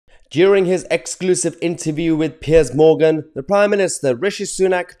During his exclusive interview with Piers Morgan, the Prime Minister Rishi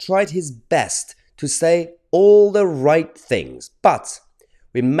Sunak tried his best to say all the right things, but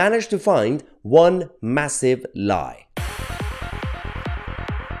we managed to find one massive lie.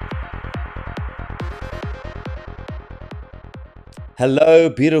 Hello,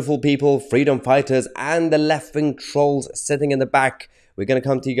 beautiful people, freedom fighters, and the left-wing trolls sitting in the back. We're going to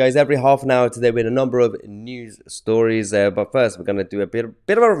come to you guys every half an hour today with a number of news stories. But first, we're going to do a bit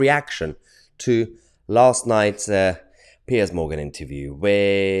of a reaction to last night's Piers Morgan interview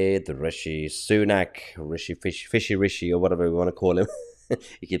with Rishi Sunak, Fishy Rishi, or whatever we want to call him.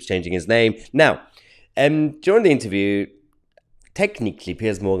 He keeps changing his name. Now, during the interview, technically,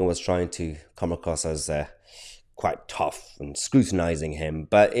 Piers Morgan was trying to come across as quite tough and scrutinizing him,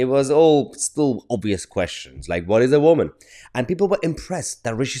 but it was all still obvious questions like, what is a woman? And people were impressed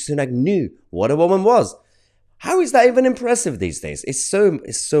that Rishi Sunak knew what a woman was. How is that even impressive these days? It's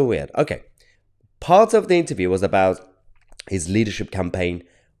so weird. Okay, part of the interview was about his leadership campaign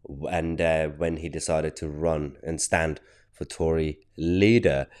and when he decided to run and stand for Tory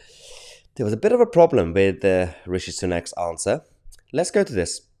leader. There was a bit of a problem with Rishi Sunak's answer. Let's go to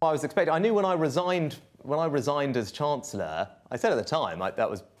this. I was expecting. I knew when I resigned as Chancellor, I said at the time that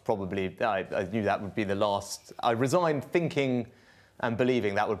was probably, I knew that would be the last. I resigned thinking and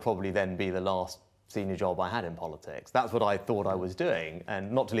believing that would probably then be the last senior job I had in politics. That's what I thought I was doing,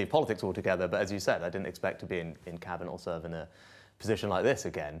 and not to leave politics altogether, but as you said, I didn't expect to be in cabinet or serve in a position like this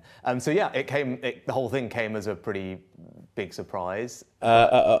again. So yeah, the whole thing came as a pretty big surprise.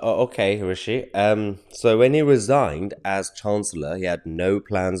 Okay, Rishi. So when he resigned as Chancellor, he had no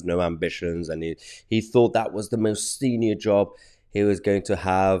plans, no ambitions, and he thought that was the most senior job he was going to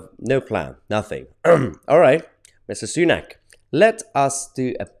have. No plan, nothing. All right, Mr. Sunak, let us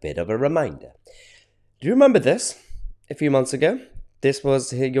do a bit of a reminder. Do you remember this? A few months ago, this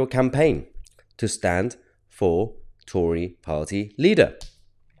was your campaign to stand for Tory party leader.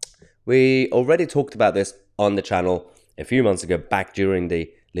 We already talked about this on the channel a few months ago, back during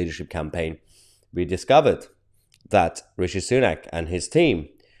the leadership campaign. We discovered that Rishi Sunak and his team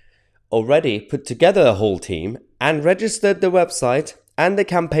already put together a whole team and registered the website and the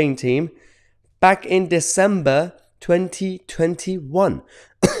campaign team back in December 2021.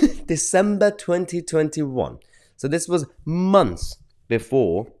 December 2021. So this was months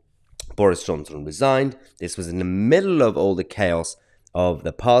before Boris Johnson resigned. This was in the middle of all the chaos of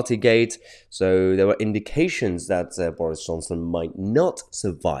the Partygate. So there were indications that Boris Johnson might not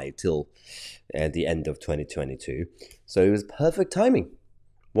survive till the end of 2022. So it was perfect timing.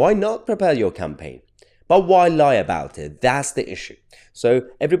 Why not prepare your campaign? But why lie about it? That's the issue. So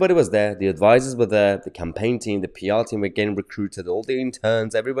everybody was there. The advisors were there. The campaign team, the PR team were getting recruited. All the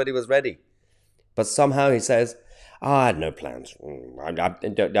interns, everybody was ready. But somehow he says, I had no plans. I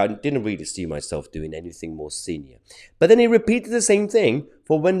didn't really see myself doing anything more senior. But then he repeated the same thing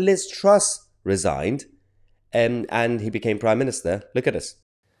for when Liz Truss resigned and he became Prime Minister. Look at this.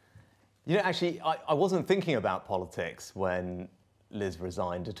 You know, actually, I wasn't thinking about politics when Liz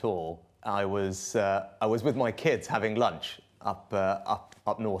resigned at all. I was with my kids having lunch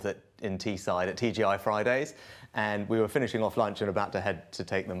up north in Teesside at TGI Fridays, and we were finishing off lunch and about to head to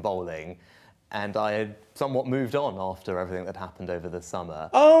take them bowling. And I had somewhat moved on after everything that happened over the summer.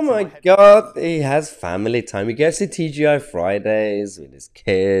 Oh my God, he has family time. He goes to TGI Fridays with his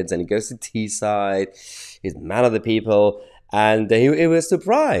kids and he goes to Teesside. He's man of the people and he was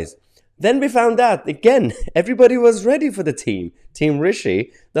surprised. Then we found out, again, everybody was ready for the team. Team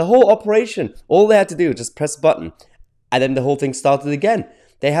Rishi, the whole operation. All they had to do was just press a button. And then the whole thing started again.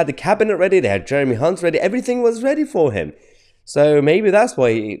 They had the cabinet ready. They had Jeremy Hunt ready. Everything was ready for him. So maybe that's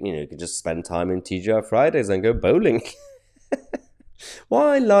why he could just spend time in TGI Fridays and go bowling.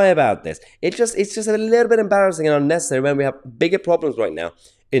 Why lie about this? It's just a little bit embarrassing and unnecessary when we have bigger problems right now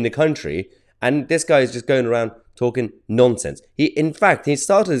in the country. And this guy is just going around talking nonsense. In fact, he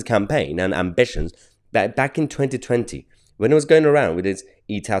started his campaign and ambitions back in 2020 when he was going around with his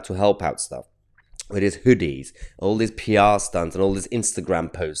Eat Out to Help Out stuff, with his hoodies, all these PR stunts and all these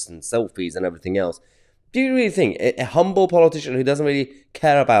Instagram posts and selfies and everything else. Do you really think a humble politician who doesn't really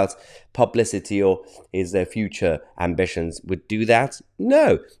care about publicity or his future ambitions would do that?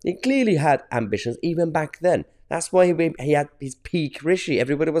 No, he clearly had ambitions even back then. That's why he had his peak Rishi.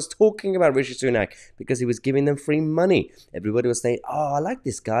 Everybody was talking about Rishi Sunak because he was giving them free money. Everybody was saying, oh, I like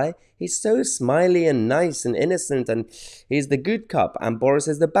this guy. He's so smiley and nice and innocent and he's the good cop and Boris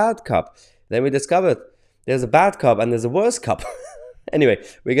is the bad cop. Then we discovered there's a bad cop and there's a worse cop. Anyway,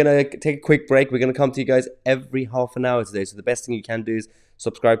 we're going to take a quick break. We're going to come to you guys every half an hour today. So the best thing you can do is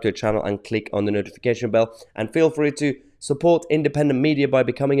subscribe to the channel and click on the notification bell. And feel free to support independent media by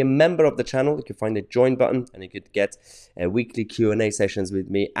becoming a member of the channel. You can find the join button and you could get weekly Q&A sessions with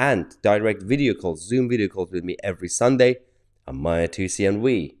me and direct video calls, Zoom video calls with me every Sunday. I'm Mahyar, Tousi, and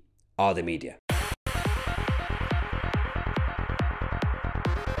we are the media.